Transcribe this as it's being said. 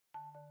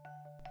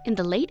In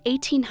the late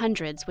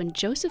 1800s, when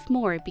Joseph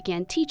Moore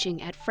began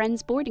teaching at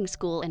Friends Boarding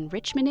School in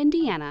Richmond,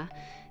 Indiana,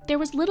 there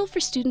was little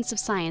for students of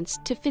science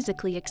to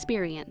physically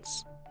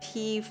experience.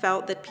 He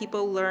felt that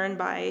people learn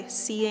by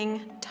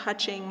seeing,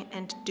 touching,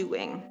 and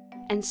doing.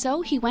 And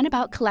so he went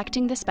about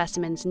collecting the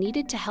specimens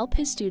needed to help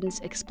his students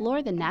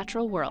explore the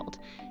natural world,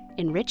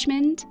 in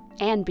Richmond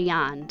and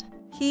beyond.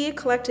 He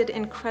collected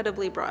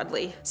incredibly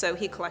broadly. So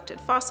he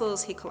collected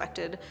fossils, he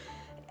collected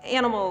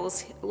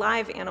animals,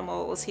 live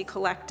animals, he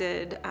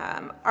collected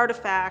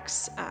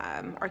artifacts,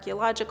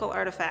 archaeological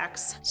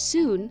artifacts.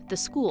 Soon, the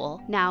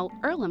school, now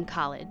Earlham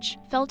College,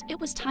 felt it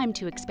was time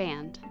to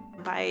expand.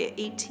 By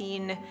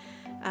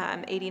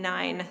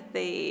 1889,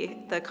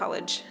 the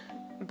college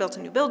built a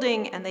new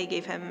building and they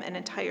gave him an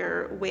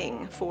entire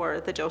wing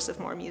for the Joseph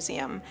Moore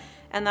Museum.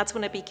 And that's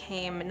when it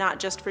became not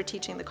just for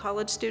teaching the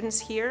college students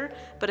here,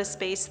 but a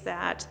space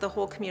that the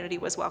whole community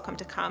was welcome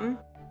to come.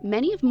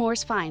 Many of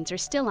Moore's finds are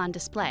still on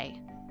display.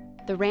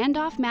 The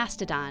Randolph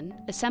mastodon,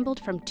 assembled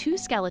from 2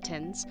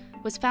 skeletons,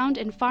 was found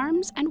in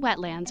farms and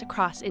wetlands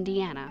across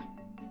Indiana.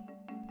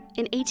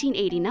 In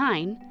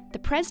 1889, the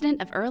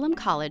president of Earlham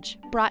College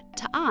brought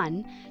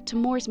Ta'an to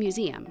Moore's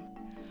museum.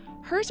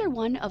 Hers are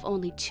one of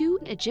only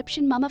 2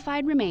 Egyptian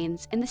mummified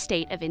remains in the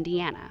state of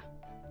Indiana.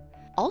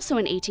 Also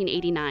in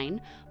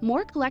 1889,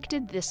 Moore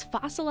collected this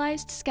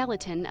fossilized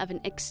skeleton of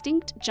an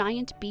extinct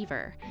giant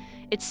beaver.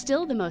 It's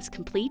still the most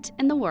complete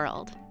in the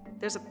world.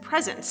 There's a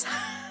presence.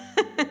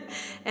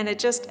 And it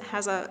just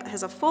has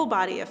a full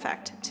body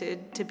effect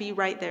to be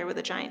right there with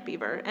a giant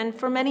beaver. And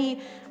for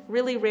many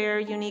really rare,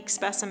 unique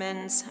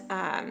specimens,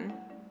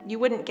 you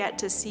wouldn't get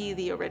to see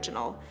the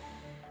original.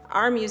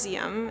 Our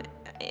museum,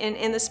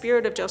 in the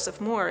spirit of Joseph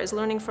Moore, is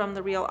learning from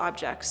the real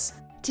objects.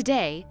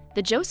 Today,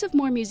 the Joseph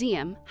Moore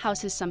Museum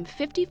houses some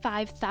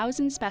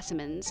 55,000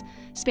 specimens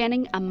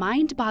spanning a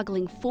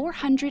mind-boggling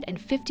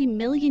 450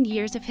 million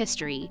years of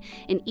history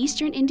in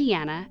eastern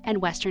Indiana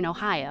and western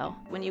Ohio.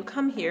 When you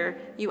come here,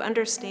 you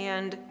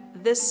understand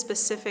this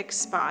specific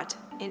spot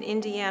in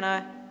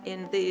Indiana,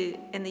 in the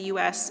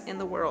US, in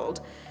the world,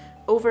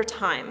 over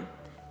time.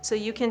 So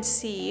you can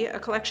see a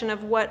collection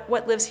of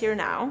what lives here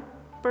now,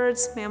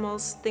 birds,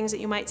 mammals, things that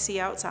you might see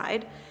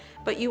outside,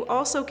 but you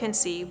also can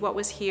see what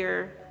was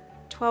here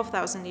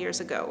 12,000 years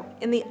ago,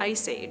 in the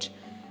Ice Age.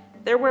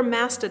 There were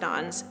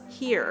mastodons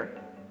here,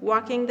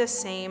 walking the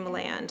same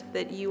land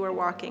that you are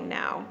walking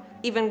now.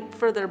 Even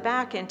further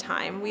back in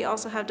time, we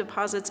also have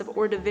deposits of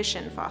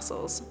Ordovician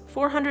fossils,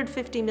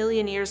 450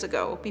 million years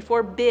ago,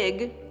 before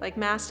big, like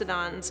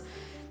mastodons,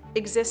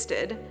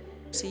 existed.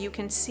 So you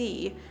can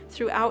see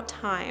throughout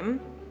time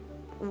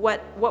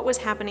what was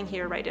happening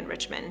here right in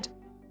Richmond.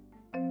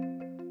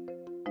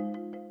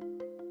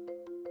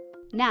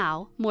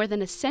 Now, more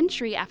than a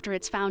century after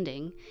its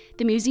founding,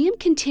 the museum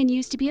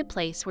continues to be a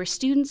place where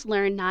students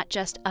learn not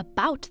just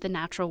about the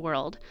natural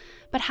world,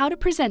 but how to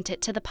present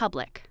it to the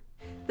public.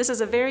 This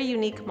is a very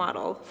unique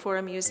model for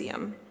a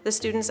museum. The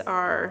students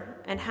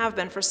are, and have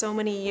been for so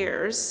many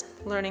years,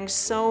 learning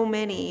so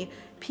many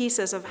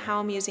pieces of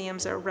how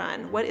museums are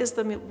run. What is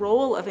the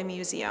role of a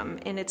museum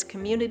in its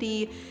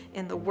community,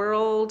 in the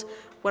world?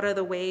 What are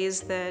the ways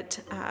that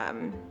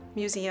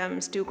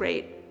museums do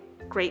great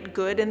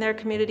good in their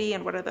community,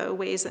 and what are the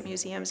ways that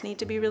museums need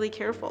to be really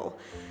careful?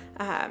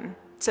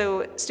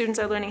 So students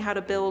are learning how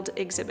to build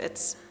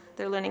exhibits.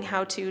 They're learning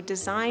how to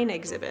design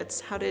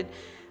exhibits, how to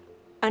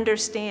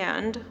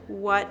understand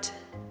what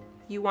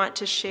you want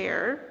to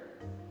share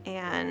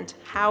and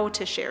how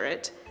to share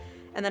it,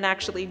 and then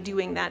actually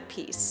doing that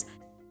piece.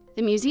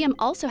 The museum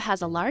also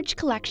has a large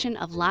collection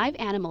of live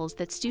animals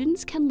that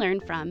students can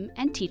learn from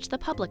and teach the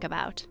public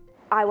about.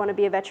 I want to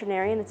be a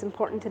veterinarian. It's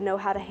important to know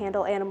how to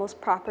handle animals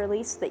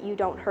properly so that you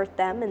don't hurt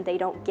them and they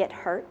don't get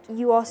hurt.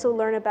 You also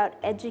learn about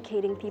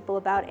educating people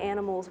about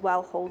animals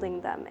while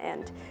holding them,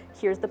 and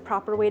here's the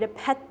proper way to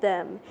pet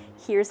them,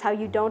 here's how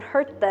you don't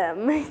hurt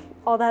them,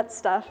 all that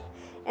stuff.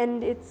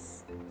 And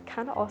it's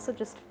kind of also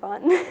just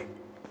fun.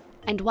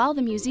 And while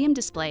the museum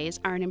displays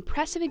are an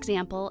impressive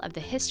example of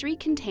the history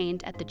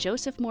contained at the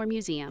Joseph Moore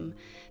Museum,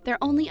 they're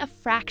only a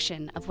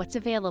fraction of what's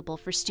available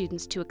for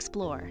students to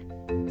explore.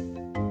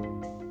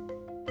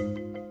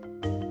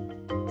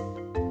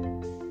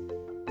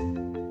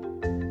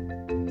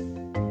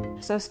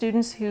 So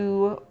students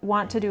who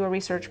want to do a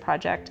research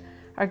project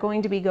are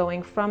going to be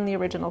going from the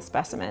original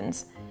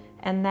specimens,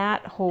 and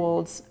that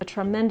holds a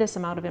tremendous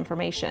amount of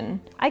information.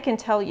 I can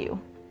tell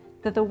you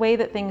that the way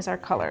that things are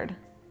colored,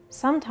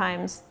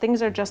 sometimes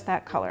things are just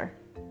that color,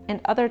 and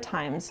other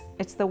times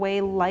it's the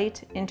way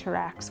light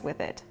interacts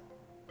with it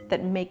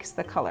that makes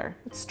the color.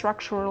 It's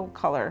structural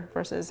color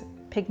versus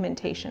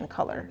pigmentation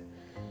color.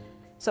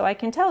 So I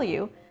can tell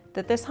you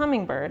that this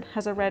hummingbird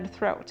has a red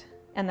throat,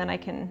 and then I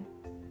can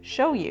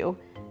show you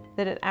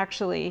that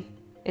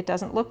it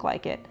doesn't look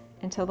like it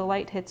until the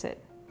light hits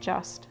it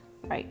just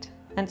right.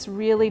 And it's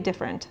really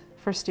different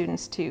for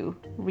students to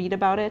read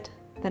about it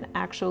than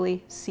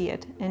actually see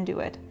it and do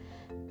it.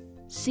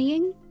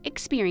 Seeing,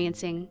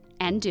 experiencing,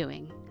 and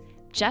doing,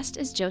 just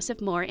as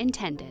Joseph Moore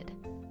intended.